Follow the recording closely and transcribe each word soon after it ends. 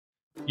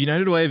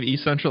United Way of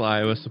East Central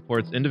Iowa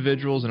supports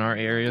individuals in our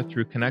area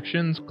through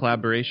connections,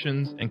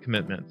 collaborations, and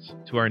commitments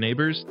to our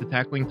neighbors, to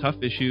tackling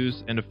tough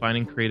issues, and to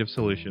finding creative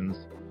solutions.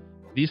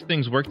 These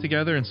things work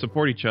together and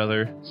support each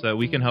other so that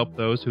we can help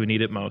those who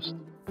need it most.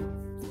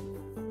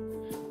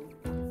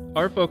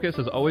 Our focus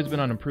has always been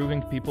on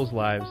improving people's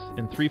lives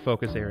in three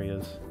focus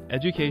areas: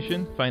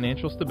 education,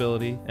 financial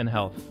stability, and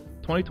health.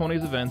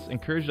 2020's events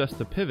encouraged us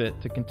to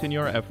pivot to continue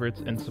our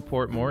efforts and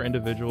support more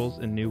individuals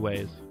in new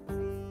ways.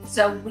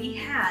 So we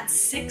had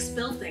 6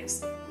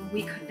 buildings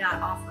we could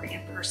not offer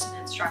in-person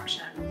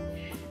instruction.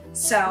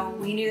 So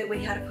we knew that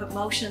we had to put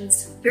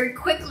motions very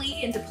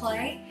quickly into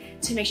play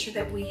to make sure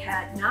that we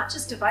had not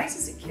just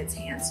devices in kids'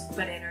 hands,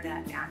 but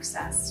internet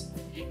access.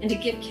 And to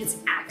give kids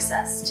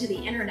access to the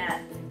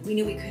internet, we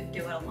knew we couldn't do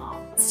it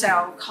alone.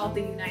 So called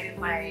the United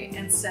Way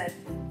and said,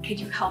 could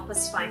you help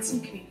us find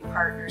some community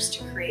partners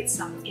to create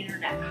some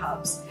internet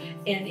hubs?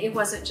 And it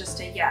wasn't just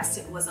a yes,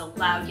 it was a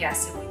loud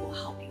yes, and we will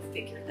help you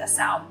figure this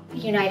out.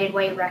 United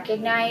Way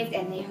recognized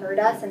and they heard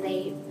us and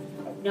they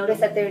noticed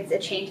that there's a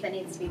change that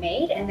needs to be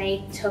made, and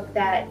they took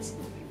that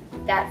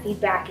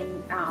feedback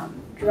and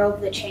drove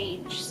the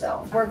change.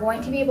 So we're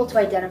going to be able to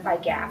identify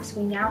gaps.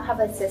 We now have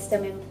a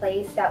system in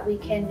place that we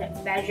can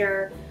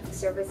measure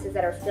services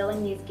that are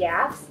filling these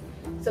gaps.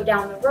 So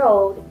down the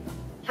road,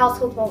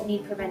 households won't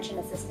need prevention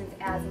assistance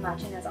as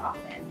much and as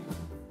often.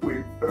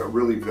 We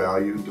really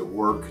valued the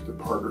work, the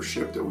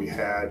partnership that we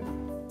had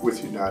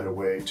with United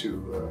Way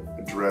to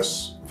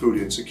address food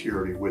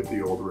insecurity with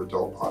the older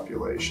adult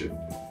population.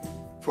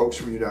 Folks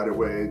from United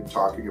Way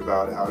talking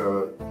about how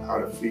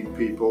to feed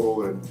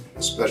people, and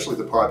especially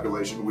the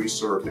population we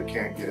serve that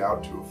can't get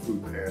out to a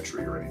food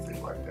pantry or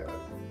anything like that.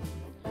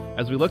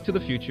 As we look to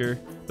the future,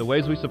 the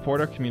ways we support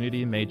our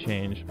community may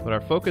change, but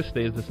our focus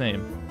stays the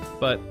same.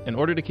 But in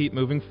order to keep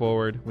moving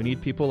forward, we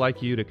need people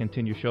like you to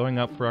continue showing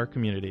up for our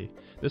community.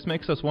 This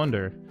makes us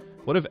wonder,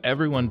 what if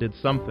everyone did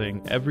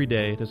something every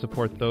day to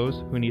support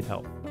those who need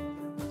help?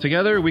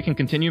 Together, we can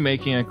continue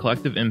making a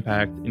collective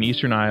impact in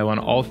Eastern Iowa on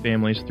all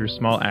families through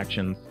small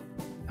actions.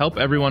 Help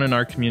everyone in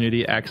our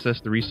community access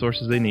the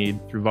resources they need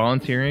through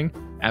volunteering,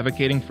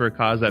 advocating for a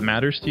cause that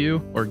matters to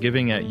you, or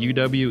giving at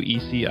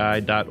uweci.org/do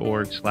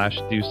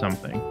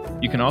something.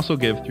 You can also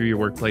give through your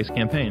workplace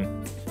campaign.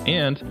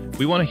 And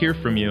we want to hear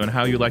from you and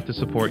how you'd like to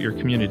support your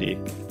community.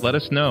 Let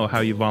us know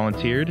how you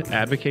volunteered,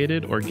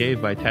 advocated, or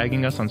gave by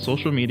tagging us on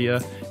social media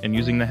and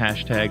using the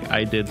hashtag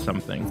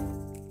 #IDidSomething.